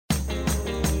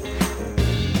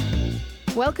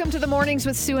Welcome to the Mornings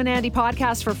with Sue and Andy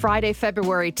podcast for Friday,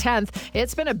 February 10th.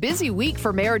 It's been a busy week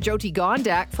for Mayor Jyoti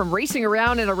Gondek, from racing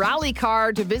around in a rally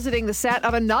car to visiting the set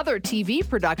of another TV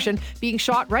production being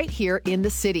shot right here in the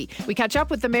city. We catch up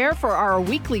with the mayor for our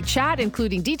weekly chat,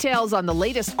 including details on the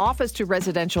latest office to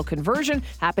residential conversion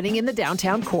happening in the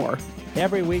downtown core.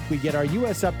 Every week we get our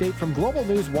U.S. update from Global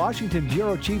News Washington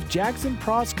Bureau Chief Jackson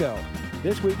Prosko.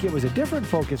 This week it was a different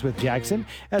focus with Jackson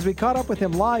as we caught up with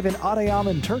him live in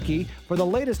Adıyaman, Turkey for the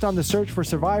latest on the search for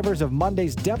survivors of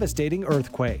Monday's devastating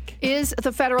earthquake. Is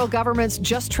the federal government's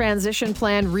Just Transition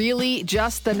Plan really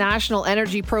just the National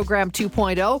Energy Program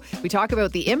 2.0? We talk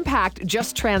about the impact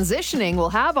just transitioning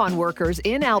will have on workers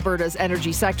in Alberta's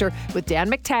energy sector with Dan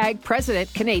McTagg,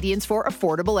 President, Canadians for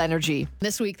Affordable Energy.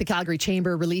 This week, the Calgary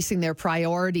Chamber releasing their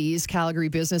priorities Calgary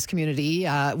business community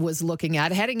was looking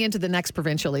at heading into the next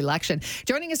provincial election.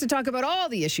 Joining us to talk about all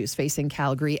the issues facing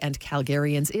Calgary and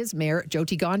Calgarians is Mayor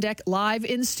Jyoti Gondek, live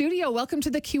in studio. Welcome to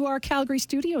the QR Calgary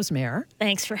studios, Mayor.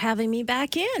 Thanks for having me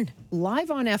back in. Live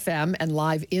on FM and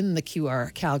live in the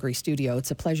QR Calgary studio.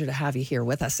 It's a pleasure to have you here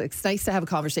with us. It's nice to have a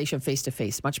conversation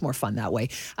face-to-face. Much more fun that way.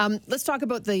 Let's talk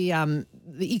about the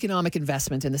economic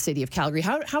investment in the city of Calgary.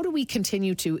 How do we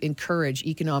continue to encourage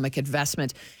economic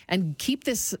investment and keep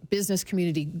this business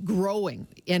community growing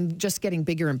and just getting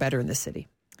bigger and better in the city?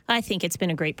 I think it's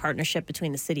been a great partnership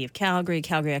between the City of Calgary,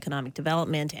 Calgary Economic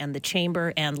Development, and the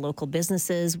Chamber and local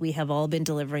businesses. We have all been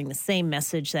delivering the same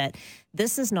message that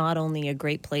this is not only a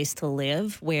great place to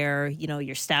live where, you know,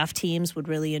 your staff teams would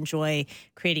really enjoy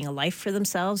creating a life for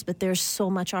themselves, but there's so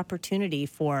much opportunity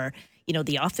for, you know,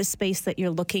 the office space that you're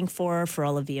looking for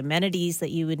all of the amenities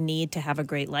that you would need to have a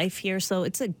great life here. So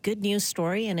it's a good news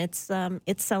story, and it's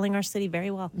selling our city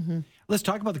very well. Mm-hmm. Let's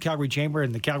talk about the Calgary Chamber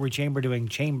and the Calgary Chamber doing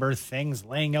chamber things,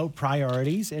 laying out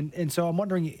priorities. And so I'm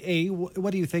wondering, A,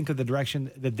 what do you think of the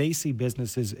direction that they see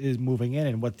businesses is moving in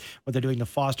and what they're doing to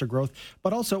foster growth?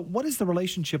 But also, what is the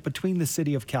relationship between the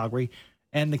City of Calgary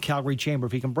and the Calgary Chamber,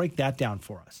 if you can break that down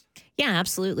for us? Yeah,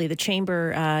 absolutely. The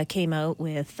Chamber came out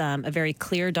with a very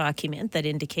clear document that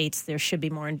indicates there should be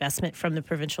more investment from the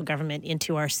provincial government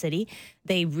into our city.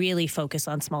 They really focus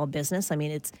on small business. I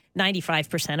mean, it's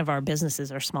 95% of our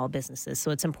businesses are small businesses,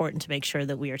 so it's important to make sure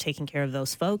that we are taking care of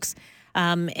those folks.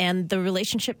 And the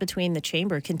relationship between the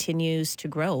Chamber continues to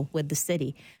grow with the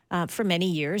city. For many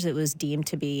years, it was deemed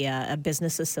to be a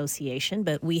business association,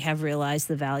 but we have realized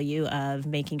the value of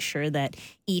making sure that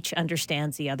each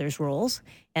understands the other's roles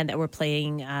and that we're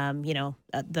playing,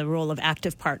 the role of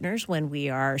active partners when we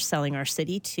are selling our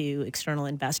city to external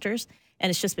investors. And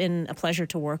it's just been a pleasure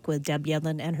to work with Deb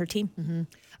Yedlin and her team. Mm-hmm.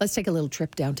 Let's take a little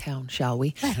trip downtown, shall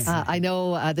we? I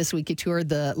know this week you toured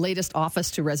the latest office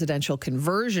to residential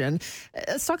conversion.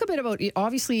 Let's talk a bit about,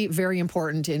 obviously very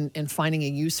important in finding a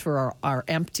use for our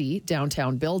empty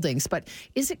downtown buildings, but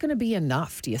is it going to be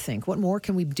enough, do you think? What more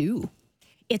can we do?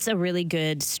 It's a really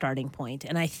good starting point.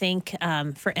 And I think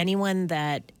for anyone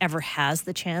that ever has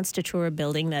the chance to tour a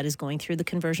building that is going through the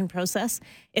conversion process,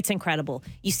 it's incredible.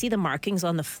 You see the markings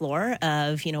on the floor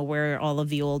of, you know, where all of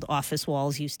the old office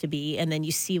walls used to be. And then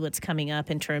you see what's coming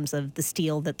up in terms of the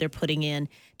steel that they're putting in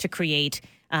to create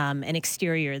an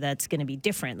exterior that's going to be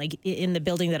different. Like in the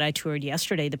building that I toured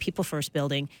yesterday, the People First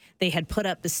building, they had put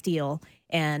up the steel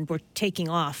and we're taking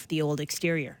off the old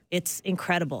exterior. It's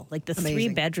incredible. Like the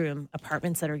Amazing. 3-bedroom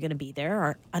apartments that are going to be there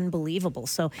are unbelievable.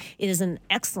 So it is an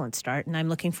excellent start, and I'm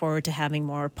looking forward to having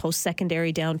more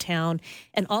post-secondary downtown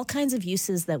and all kinds of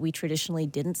uses that we traditionally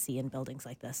didn't see in buildings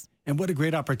like this. And what a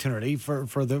great opportunity for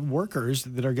the workers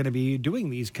that are going to be doing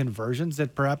these conversions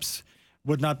that perhaps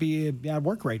would not be at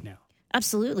work right now.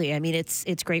 Absolutely. I mean,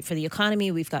 it's great for the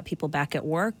economy. We've got people back at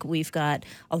work. We've got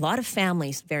a lot of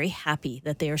families very happy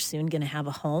that they are soon going to have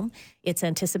a home. It's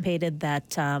anticipated that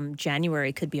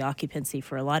January could be occupancy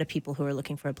for a lot of people who are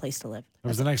looking for a place to live. That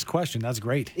was the next question. That's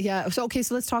great. Yeah. So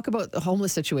let's talk about the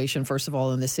homeless situation, first of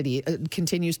all, in the city. It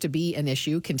continues to be an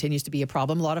issue, continues to be a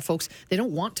problem. A lot of folks, they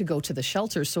don't want to go to the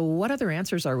shelters. So what other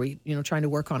answers are we, trying to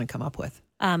work on and come up with?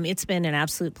 It's been an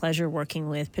absolute pleasure working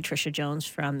with Patricia Jones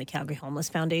from the Calgary Homeless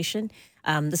Foundation.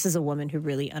 This is a woman who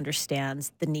really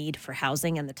understands the need for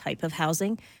housing and the type of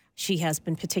housing. She has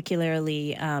been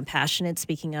particularly passionate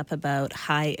speaking up about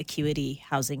high acuity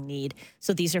housing need.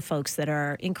 So these are folks that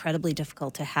are incredibly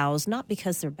difficult to house, not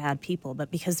because they're bad people,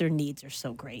 but because their needs are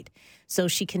so great. So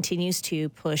she continues to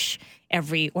push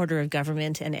every order of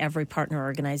government and every partner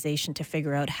organization to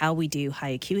figure out how we do high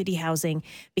acuity housing,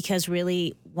 because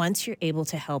really once you're able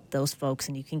to help those folks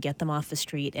and you can get them off the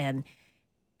street and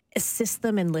assist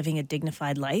them in living a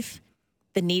dignified life,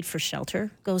 the need for shelter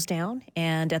goes down.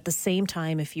 And at the same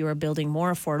time, if you are building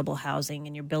more affordable housing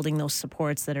and you're building those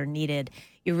supports that are needed,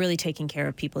 you're really taking care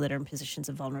of people that are in positions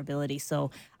of vulnerability.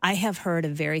 So I have heard a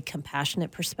very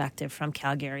compassionate perspective from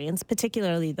Calgarians,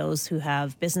 particularly those who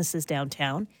have businesses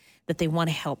downtown, that they want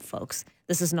to help folks.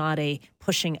 This is not a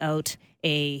pushing out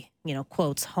a,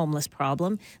 quotes, homeless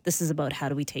problem. This is about how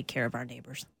do we take care of our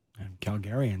neighbors. And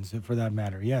Calgarians, for that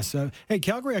matter, yes. Hey,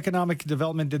 Calgary Economic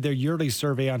Development did their yearly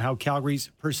survey on how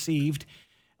Calgary's perceived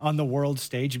on the world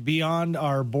stage beyond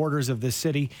our borders of the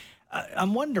city.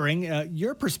 I'm wondering,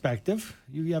 your perspective,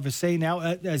 you have a say now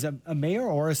as a mayor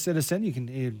or a citizen. You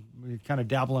can kind of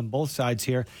dabble on both sides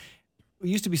here. We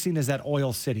used to be seen as that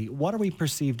oil city. What are we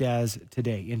perceived as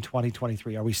today in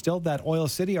 2023? Are we still that oil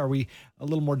city? Or are we a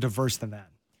little more diverse than that?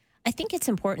 I think it's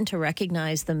important to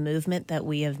recognize the movement that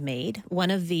we have made.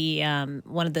 One of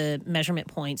the measurement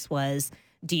points was,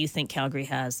 do you think Calgary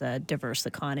has a diverse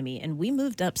economy? And we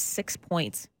moved up 6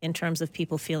 points in terms of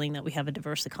people feeling that we have a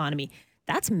diverse economy.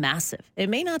 That's massive. It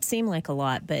may not seem like a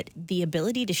lot, but the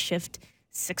ability to shift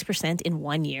 6% in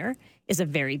 1 year is a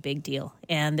very big deal.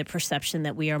 And the perception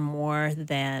that we are more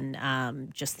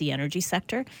than just the energy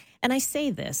sector. And I say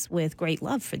this with great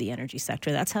love for the energy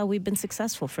sector. That's how we've been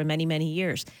successful for many, many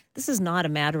years. This is not a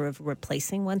matter of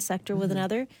replacing one sector with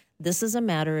another. This is a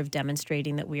matter of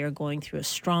demonstrating that we are going through a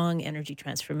strong energy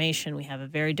transformation. We have a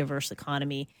very diverse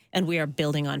economy, and we are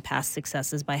building on past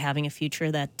successes by having a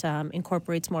future that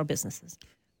incorporates more businesses.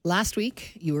 Last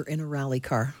week, you were in a rally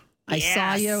car. I Yes.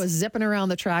 saw you zipping around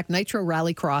the track. Nitro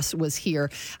Rallycross was here.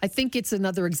 I think it's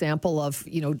another example of,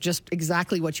 just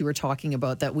exactly what you were talking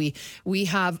about, that we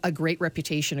have a great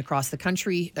reputation across the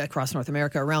country, across North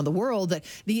America, around the world, that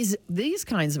these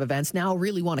kinds of events now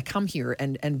really want to come here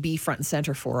and be front and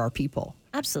center for our people.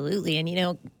 Absolutely.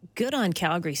 And, good on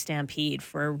Calgary Stampede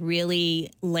for really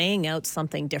laying out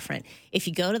something different. If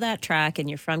you go to that track and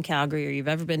you're from Calgary or you've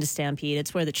ever been to Stampede,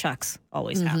 it's where the chucks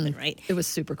always happen, right? It was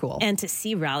super cool. And to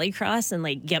see Rallycross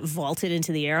and get vaulted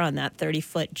into the air on that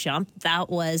 30-foot jump, that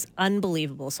was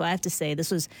unbelievable. So I have to say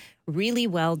this was really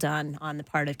well done on the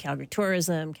part of Calgary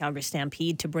Tourism, Calgary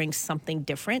Stampede, to bring something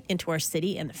different into our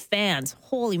city. And the fans,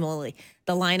 holy moly,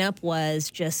 the lineup was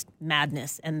just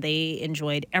madness, and they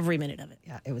enjoyed every minute of it.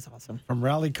 Yeah, it was awesome. From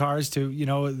rally cars to,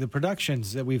 the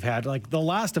productions that we've had, like The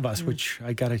Last of Us, which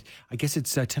I guess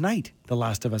it's tonight, The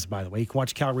Last of Us, by the way. You can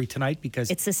watch Calgary tonight because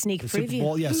It's a sneak the preview. Super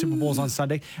Bowl, Super Bowl's on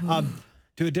Sunday.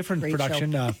 To a different Great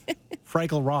production,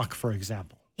 Fraggle Rock, for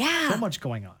example. Yeah. So much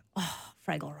going on.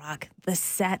 Fraggle Rock, the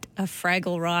set of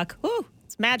Fraggle Rock. Woo,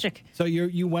 it's magic. So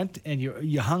you went and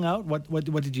you hung out.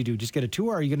 What did you do? Just get a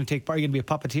tour? Are you going to take part? Are you going to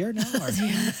be a puppeteer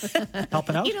now? Or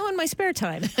helping out? In my spare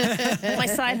time, my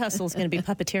side hustle is going to be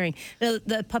puppeteering.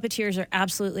 The puppeteers are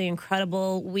absolutely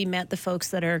incredible. We met the folks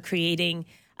that are creating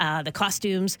the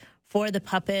costumes for the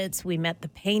puppets. We met the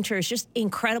painters, just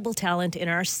incredible talent in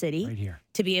our city Right here.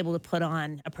 to be able to put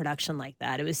on a production like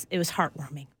that. It was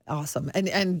heartwarming. Awesome.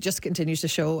 And just continues to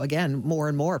show, again, more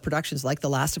and more productions like The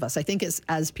Last of Us. I think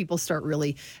as people start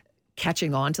really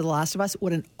catching on to The Last of Us,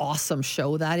 what an awesome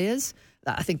show that is.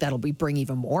 I think that'll bring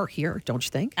even more here, don't you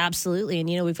think? Absolutely.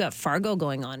 And, we've got Fargo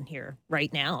going on here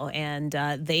right now, and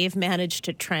they've managed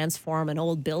to transform an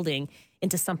old building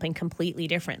into something completely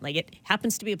different. It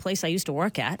happens to be a place I used to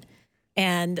work at,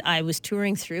 and I was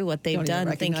touring through what they've Don't even done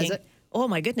recognize thinking, it? oh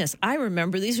my goodness, I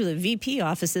remember these were the VP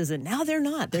offices, and now they're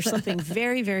not. There's something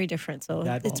very, very different. So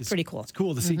it's pretty cool. It's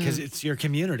cool to see because it's your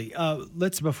community.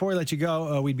 Before we let you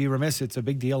go, we'd be remiss. It's a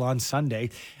big deal on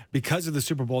Sunday because of the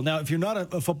Super Bowl. Now, if you're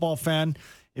not a football fan,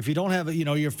 if you don't have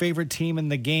your favorite team in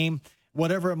the game,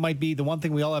 whatever it might be, the one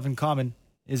thing we all have in common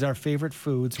is our favorite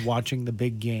foods watching the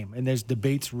big game. And there's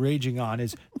debates raging on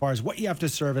as far as what you have to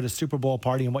serve at a Super Bowl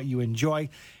party and what you enjoy.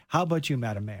 How about you,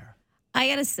 Madam Mayor? I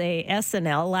got to say,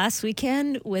 SNL last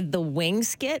weekend with the wing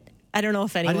skit. I don't know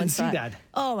if anyone didn't saw see it. that.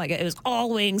 Oh my God. It was all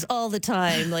wings all the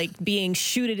time, being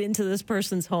shooted into this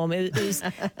person's home. It was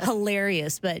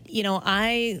hilarious. But,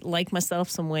 I like myself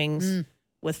some wings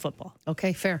with football.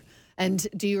 Okay, fair. And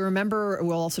do you remember,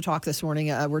 we'll also talk this morning,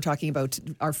 we're talking about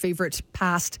our favorite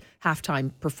past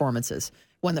halftime performances.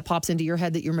 One that pops into your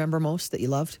head that you remember most, that you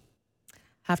loved?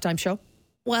 Halftime show?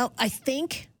 Well, I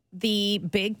think the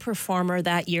big performer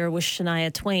that year was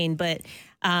Shania Twain, but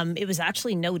it was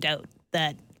actually No Doubt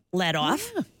that led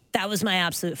off. That was my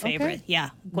absolute favorite. Okay. Yeah.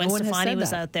 Gwen No one has Stefani said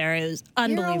was that. out there. It was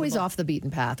unbelievable. You're always off the beaten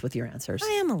path with your answers.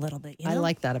 I am a little bit, I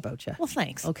like that about you. Well,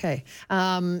 thanks. Okay.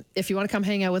 If you want to come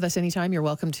hang out with us anytime, you're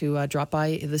welcome to drop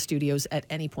by the studios at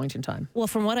any point in time. Well,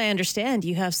 from what I understand,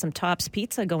 you have some Tops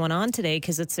Pizza going on today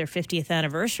because it's their 50th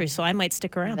anniversary, so I might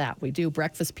stick around. That we do.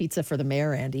 Breakfast pizza for the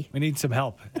mayor, Andy. We need some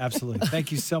help. Absolutely.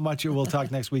 Thank you so much. We'll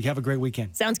talk next week. Have a great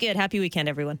weekend. Sounds good. Happy weekend,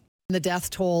 everyone. The death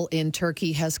toll in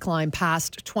Turkey has climbed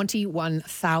past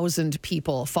 21,000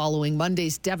 people following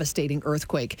Monday's devastating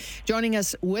earthquake. Joining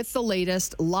us with the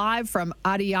latest live from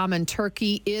Adıyaman,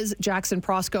 Turkey, is Jackson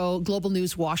Prosko, Global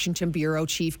News Washington Bureau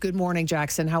Chief. Good morning,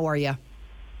 Jackson. How are you?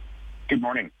 Good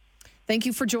morning. Thank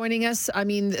you for joining us. I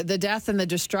mean, the death and the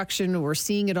destruction, we're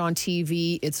seeing it on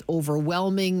TV. It's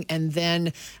overwhelming. And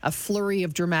then a flurry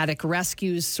of dramatic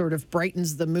rescues sort of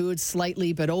brightens the mood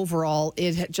slightly. But overall,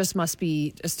 it just must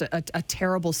be just a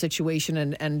terrible situation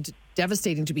and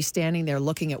devastating to be standing there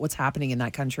looking at what's happening in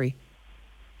that country.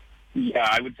 Yeah,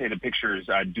 I would say the pictures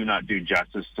do not do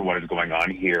justice to what is going on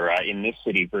here. In this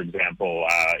city, for example,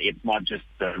 it's not just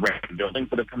the random buildings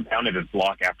that have come down. It is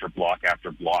block after block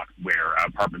after block where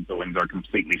apartment buildings are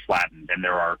completely flattened, and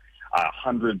there are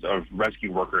hundreds of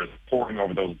rescue workers pouring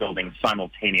over those buildings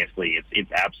simultaneously.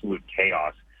 It's absolute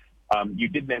chaos. You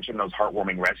did mention those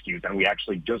heartwarming rescues, and we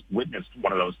actually just witnessed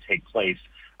one of those take place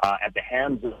at the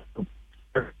hands of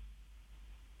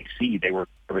they were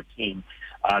a team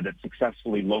that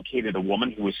successfully located a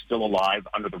woman who was still alive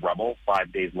under the rubble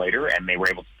 5 days later, and they were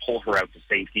able to pull her out to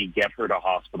safety, get her to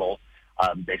hospital.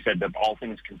 They said that all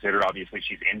things considered, obviously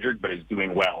she's injured, but is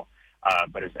doing well.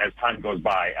 But as time goes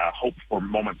by, hope for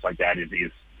moments like that is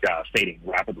fading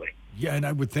rapidly. Yeah, and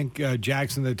I would think,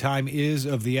 Jackson, the time is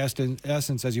of the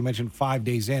essence, as you mentioned, 5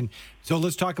 days in. So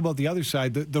let's talk about the other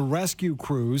side, the rescue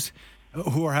crews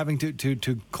who are having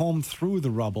to comb through the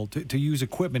rubble, to use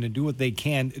equipment and do what they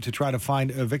can to try to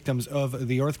find victims of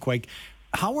the earthquake.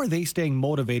 How are they staying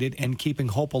motivated and keeping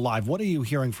hope alive? What are you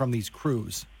hearing from these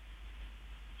crews?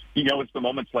 You know, it's the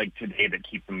moments like today that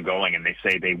keep them going, and they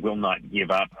say they will not give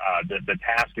up. The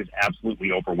task is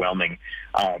absolutely overwhelming.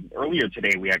 Earlier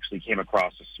today, we actually came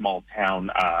across a small town,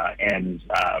 and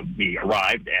we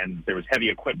arrived, and there was heavy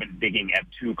equipment digging at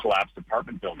two collapsed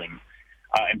apartment buildings.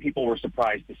 And people were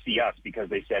surprised to see us because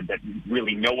they said that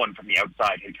really no one from the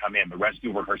outside had come in. The rescue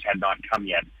workers had not come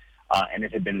yet, and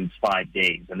it had been 5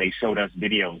 days. And they showed us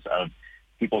videos of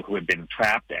people who had been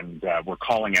trapped and were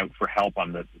calling out for help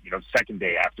on the second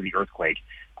day after the earthquake.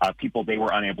 People they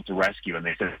were unable to rescue, and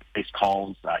they said they placed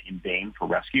calls in vain for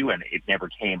rescue, and it never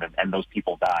came, and those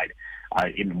people died.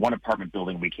 In one apartment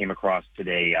building we came across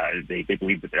today, they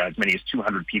believe that as many as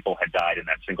 200 people had died in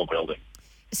that single building.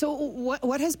 So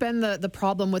what has been the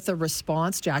problem with the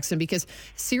response, Jackson? Because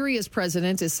Syria's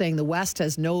president is saying the West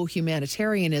has no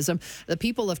humanitarianism. The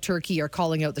people of Turkey are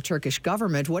calling out the Turkish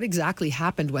government. What exactly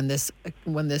happened when this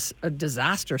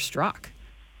disaster struck?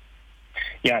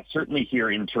 Yeah, certainly here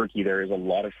in Turkey, there is a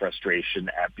lot of frustration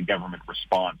at the government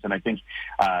response. And I think,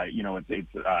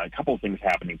 it's a couple of things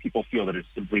happening. People feel that it's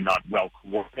simply not well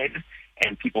coordinated,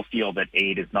 and people feel that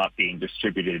aid is not being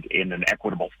distributed in an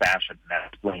equitable fashion. And that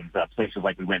explains places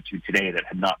like we went to today that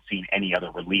had not seen any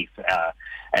other relief.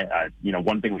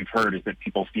 One thing we've heard is that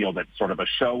people feel that sort of a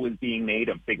show is being made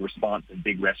of big response and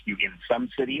big rescue in some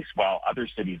cities, while other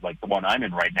cities, like the one I'm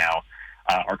in right now,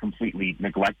 are completely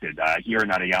neglected. Here in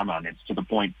Adıyaman, it's to the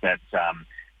point that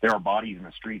there are bodies in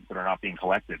the streets that are not being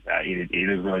collected. It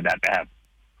is really that bad.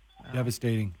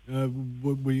 Devastating.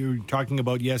 Were you talking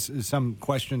about, yes, some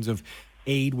questions of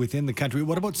aid within the country?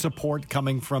 What about support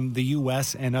coming from the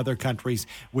U.S. and other countries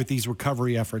with these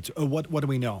recovery efforts? What do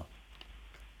we know?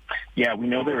 Yeah, we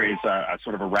know there is a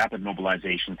sort of a rapid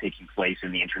mobilization taking place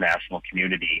in the international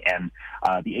community, and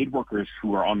the aid workers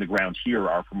who are on the ground here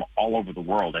are from all over the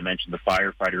world. I mentioned the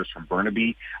firefighters from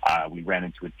Burnaby. We ran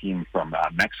into a team from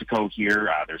Mexico here.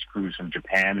 There's crews from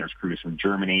Japan. There's crews from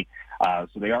Germany.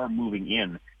 So they are moving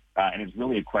in. And it's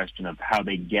really a question of how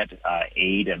they get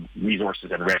aid and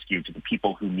resources and rescue to the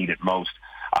people who need it most.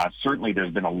 Certainly,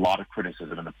 there's been a lot of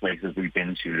criticism in the places we've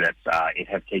been to that it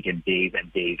has taken days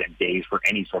and days and days for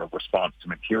any sort of response to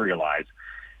materialize.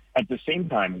 At the same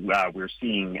time, we're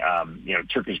seeing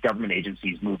Turkish government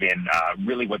agencies move in.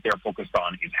 Really what they're focused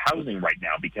on is housing right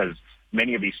now, because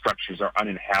many of these structures are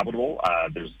uninhabitable.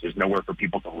 There's nowhere for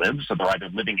people to live, so they're either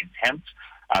living in tents.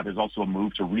 There's also a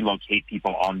move to relocate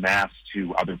people en masse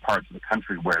to other parts of the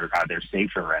country where they're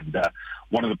safer. And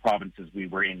one of the provinces we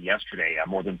were in yesterday,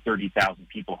 more than 30,000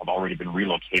 people have already been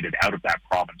relocated out of that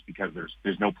province because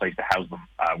there's no place to house them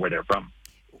where they're from.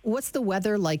 What's the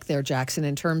weather like there, Jackson,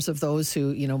 in terms of those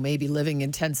who, may be living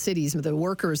in tent cities, the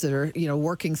workers that are,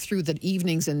 working through the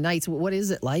evenings and nights? What is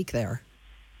it like there?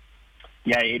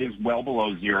 Yeah, it is well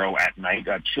below zero at night.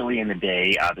 Chilly in the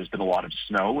day. There's been a lot of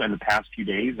snow in the past few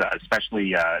days,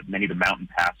 especially many of the mountain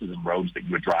passes and roads that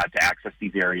you would drive to access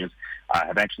these areas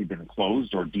have actually been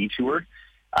closed or detoured.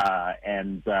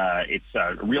 And it's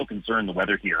a real concern, the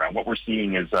weather here. What we're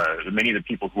seeing is many of the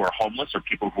people who are homeless or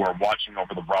people who are watching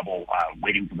over the rubble,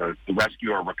 waiting for the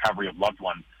rescue or recovery of loved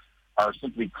ones, are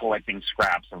simply collecting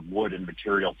scraps of wood and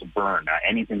material to burn,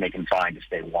 anything they can find to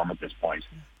stay warm at this point.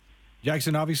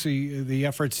 Jackson, obviously the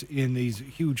efforts in these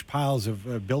huge piles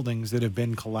of buildings that have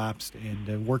been collapsed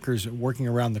and workers working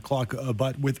around the clock,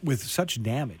 but with such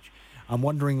damage. I'm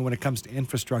wondering, when it comes to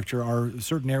infrastructure, are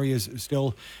certain areas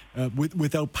still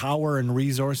without power and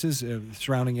resources,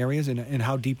 surrounding areas, and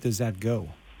how deep does that go?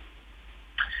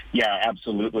 Yeah,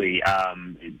 absolutely.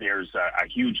 There's a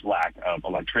huge lack of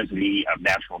electricity, of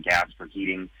natural gas for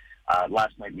heating.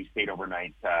 Last night we stayed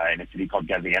overnight in a city called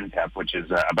Gaziantep, which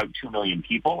is about 2 million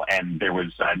people, and there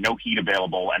was no heat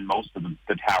available, and most of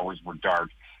the towers were dark.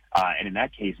 And in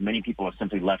that case, many people have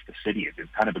simply left the city.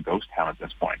 It's kind of a ghost town at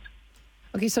this point.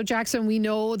 Okay, so Jackson, we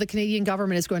know the Canadian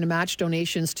government is going to match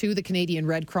donations to the Canadian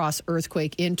Red Cross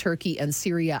Earthquake in Turkey and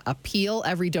Syria Appeal.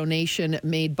 Every donation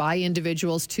made by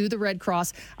individuals to the Red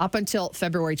Cross up until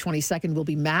February 22nd will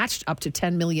be matched up to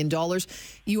 $10 million.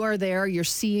 You are there, you're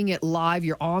seeing it live,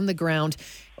 you're on the ground.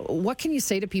 What can you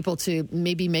say to people to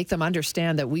maybe make them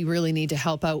understand that we really need to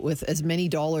help out with as many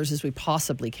dollars as we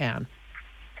possibly can?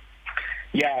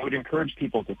 Yeah, I would encourage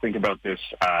people to think about this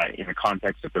in the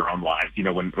context of their own lives.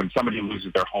 When somebody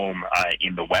loses their home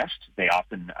in the West, they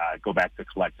often go back to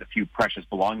collect a few precious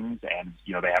belongings, and,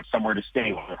 they have somewhere to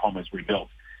stay while their home is rebuilt.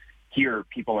 Here,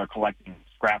 people are collecting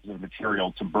scraps of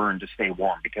material to burn to stay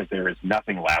warm because there is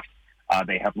nothing left.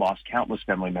 They have lost countless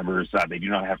family members. They do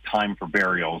not have time for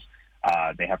burials.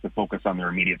 They have to focus on their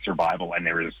immediate survival, and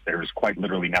there is quite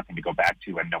literally nothing to go back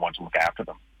to and no one to look after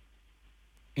them.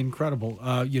 Incredible.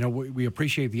 We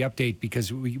appreciate the update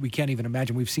because we can't even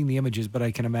imagine. We've seen the images, but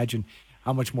I can imagine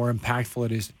how much more impactful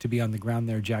it is to be on the ground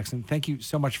there, Jackson. Thank you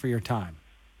so much for your time.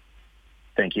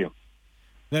 Thank you.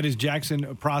 That is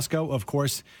Jackson Proskow, of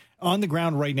course, on the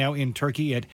ground right now in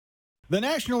Turkey. The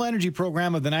National Energy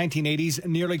Program of the 1980s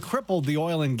nearly crippled the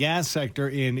oil and gas sector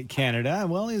in Canada.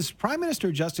 Well, is Prime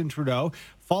Minister Justin Trudeau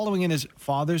following in his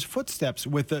father's footsteps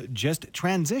with the Just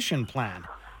Transition plan?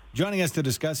 Joining us to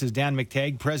discuss is Dan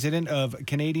McTeague, president of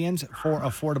Canadians for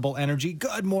Affordable Energy.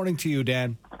 Good morning to you,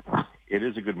 Dan. It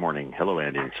is a good morning. Hello,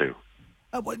 Andy and Sue.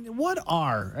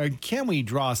 Can we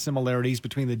draw similarities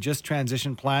between the Just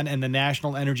Transition Plan and the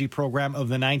National Energy Program of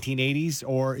the 1980s,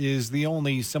 or is the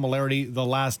only similarity the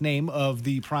last name of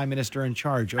the Prime Minister in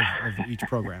charge of each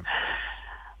program?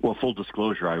 Well, full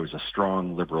disclosure, I was a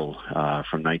strong Liberal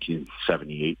from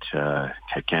 1978,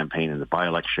 campaign in the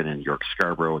by-election in York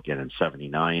Scarborough, again in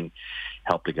 79.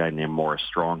 Helped a guy named Maurice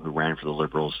Strong, who ran for the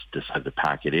Liberals, decided to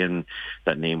pack it in.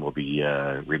 That name will be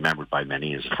remembered by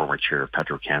many as former chair of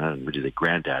Petro-Canada and really the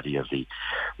granddaddy of the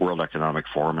World Economic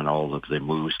Forum and all of the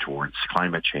moves towards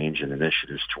climate change and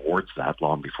initiatives towards that,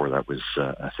 long before that was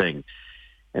a thing.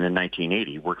 And in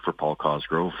 1980, worked for Paul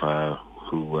Cosgrove,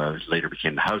 who later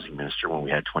became the housing minister when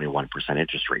we had 21%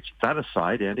 interest rates. That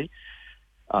aside, Andy,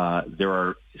 there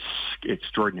are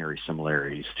extraordinary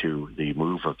similarities to the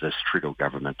move of this Trudeau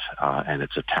government and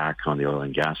its attack on the oil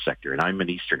and gas sector. And I'm an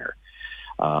Easterner.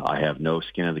 I have no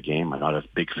skin in the game. I'm not a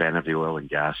big fan of the oil and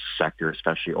gas sector,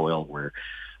 especially oil, where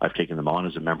I've taken them on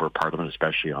as a member of Parliament,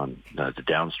 especially on the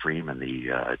downstream and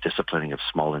the disciplining of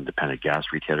small independent gas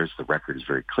retailers. The record is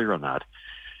very clear on that.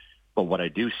 But what I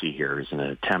do see here is an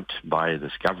attempt by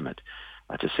this government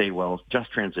to say, well,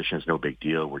 just transition is no big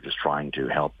deal. We're just trying to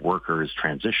help workers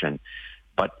transition,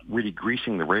 but really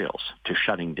greasing the rails to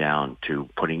shutting down, to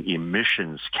putting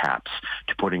emissions caps,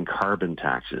 to putting carbon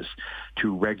taxes,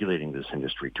 to regulating this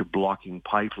industry, to blocking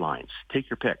pipelines. Take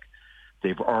your pick.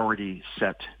 They've already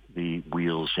set the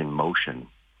wheels in motion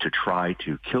to try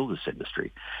to kill this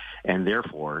industry. And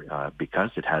therefore,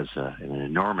 because it has an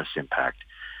enormous impact,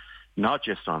 not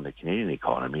just on the Canadian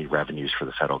economy, revenues for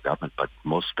the federal government, but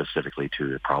most specifically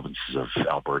to the provinces of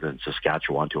Alberta and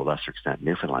Saskatchewan, to a lesser extent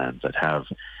Newfoundland, that have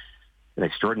an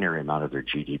extraordinary amount of their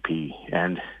GDP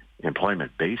and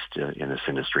employment based in this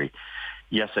industry.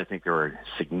 Yes, I think there are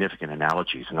significant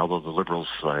analogies. And although the Liberals,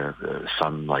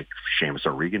 some like Seamus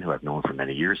O'Regan, who I've known for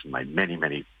many years in my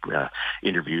many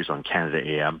interviews on Canada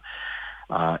AM,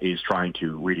 is trying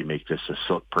to really make this a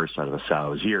silk purse out of a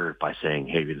sow's ear by saying,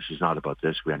 hey, this is not about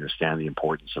this. We understand the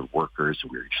importance of workers.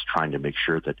 We're just trying to make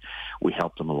sure that we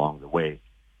help them along the way.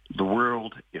 The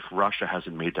world, if Russia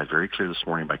hasn't made that very clear this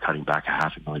morning by cutting back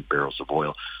 500,000 barrels of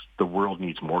oil, the world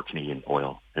needs more Canadian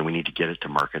oil, and we need to get it to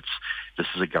markets. This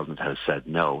is a government that has said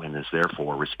no and is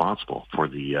therefore responsible for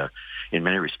in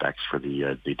many respects, for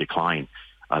the decline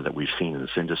that we've seen in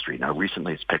this industry. Now,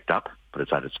 recently it's picked up, but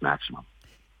it's at its maximum.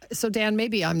 So, Dan,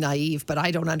 maybe I'm naive, but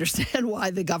I don't understand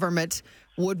why the government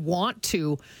would want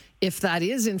to, if that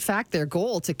is in fact their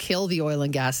goal, to kill the oil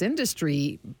and gas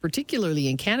industry, particularly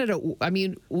in Canada. I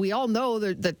mean, we all know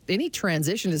that any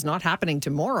transition is not happening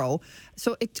tomorrow.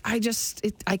 So I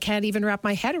can't even wrap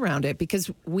my head around it, because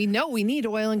we know we need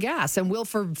oil and gas and will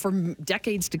for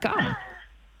decades to come.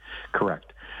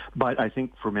 Correct. But I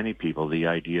think for many people, the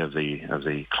idea of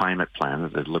the climate plan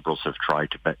that the Liberals have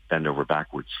tried to bend over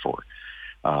backwards for,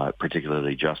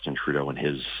 particularly Justin Trudeau and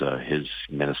his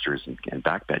ministers and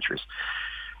backbenchers,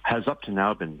 has up to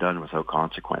now been done without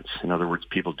consequence. In other words,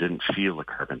 people didn't feel the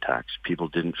carbon tax. People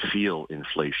didn't feel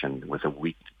inflation with a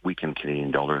weakened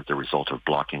Canadian dollar as the result of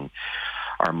blocking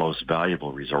our most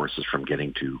valuable resources from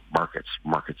getting to markets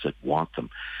that want them.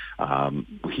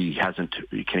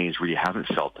 Canadians really haven't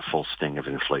felt the full sting of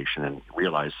inflation and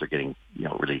realize they're getting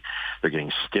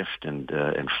stiffed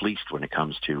and fleeced when it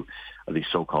comes to these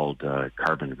so-called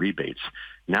carbon rebates.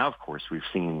 Now, of course, we've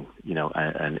seen,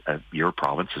 your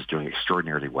province is doing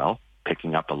extraordinarily well,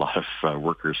 picking up a lot of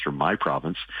workers from my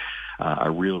province,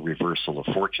 a real reversal of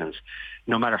fortunes.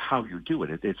 No matter how you do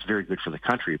it, it's very good for the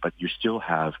country, but you still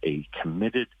have a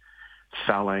committed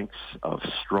phalanx of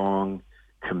strong,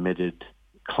 committed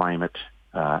climate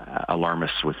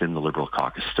alarmists within the Liberal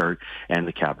caucus and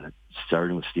the cabinet,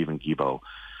 starting with Stephen Guilbeault,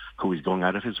 who is going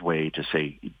out of his way to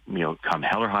say, come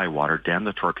hell or high water, damn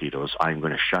the torpedoes, I'm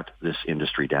going to shut this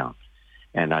industry down.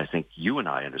 And I think you and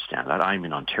I understand that. I'm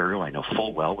in Ontario. I know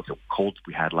full well with the cold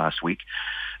we had last week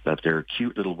that their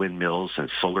cute little windmills and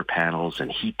solar panels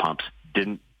and heat pumps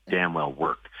didn't damn well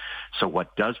work. So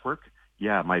what does work?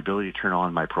 Yeah, my ability to turn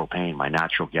on my propane, my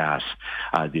natural gas,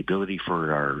 the ability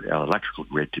for our electrical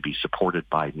grid to be supported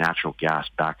by natural gas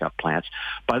backup plants.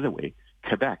 By the way,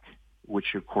 Quebec,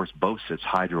 which of course boasts its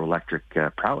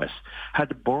hydroelectric prowess, had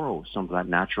to borrow some of that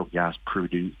natural gas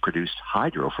produced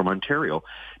hydro from Ontario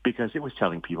because it was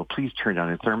telling people, please turn down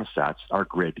your thermostats. Our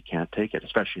grid can't take it,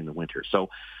 especially in the winter. So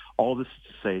all this is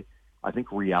to say, I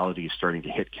think reality is starting to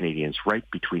hit Canadians right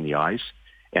between the eyes,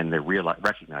 and they're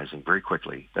recognizing very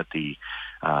quickly that the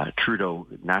Trudeau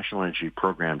National Energy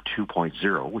Program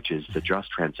 2.0, which is the just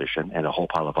transition and a whole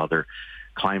pile of other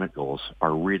climate goals,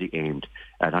 are really aimed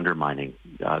at undermining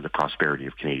the prosperity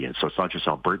of Canadians. So it's not just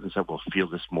Albertans that will feel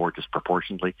this more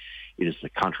disproportionately. It is the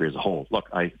country as a whole. Look,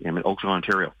 I am in Oakville,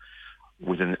 Ontario.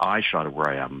 Within an eye shot of where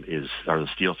I am are the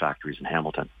steel factories in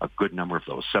Hamilton. A good number of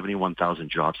those,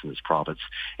 71,000 jobs in this province,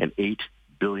 and $8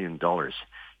 billion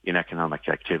in economic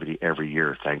activity every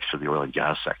year, thanks to the oil and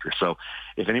gas sector. So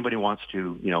if anybody wants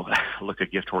to, look a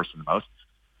gift horse in the mouth,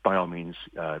 by all means,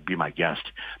 be my guest,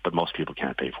 but most people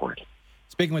can't pay for it.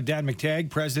 Speaking with Dan McTeague,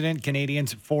 President,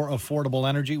 Canadians for Affordable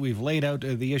Energy, we've laid out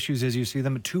the issues as you see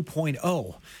them at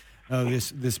 2.0.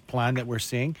 This plan that we're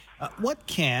seeing. What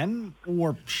can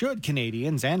or should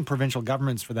Canadians and provincial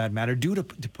governments, for that matter, do to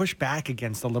push back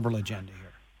against the Liberal agenda here?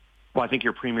 Well, I think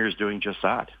your Premier is doing just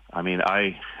that. I mean,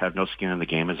 I have no skin in the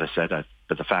game, as I said,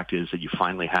 but the fact is that you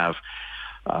finally have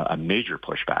a major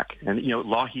pushback. And,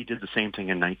 Lougheed did the same thing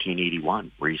in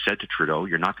 1981, where he said to Trudeau,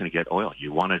 you're not going to get oil.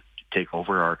 You want to take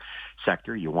over our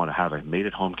sector. You want to have a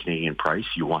made-at-home Canadian price.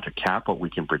 You want to cap what we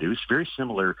can produce. Very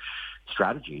similar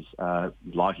strategies.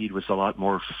 Lougheed was a lot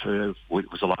more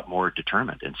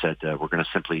determined and said we're going to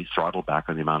simply throttle back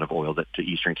on the amount of oil that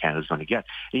Eastern Canada is going to get.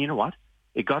 And you know what?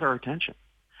 It got our attention.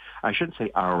 I shouldn't say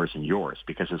ours and yours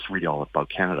because it's really all about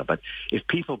Canada. But if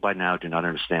people by now do not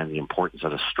understand the importance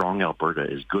that a strong Alberta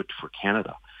is good for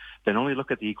Canada, then only look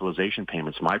at the equalization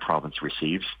payments my province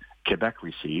receives, Quebec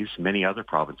receives, many other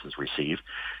provinces receive,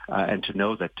 and to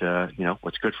know that,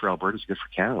 what's good for Alberta is good for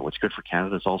Canada. What's good for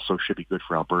Canada is also should be good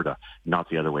for Alberta,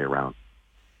 not the other way around.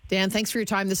 Dan, thanks for your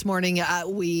time this morning.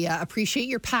 We appreciate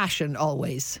your passion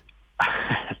always.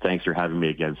 Thanks for having me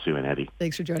again, Sue and Eddie.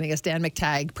 Thanks for joining us. Dan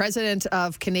McTeague, President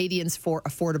of Canadians for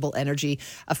Affordable Energy.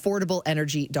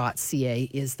 AffordableEnergy.ca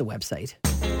is the website.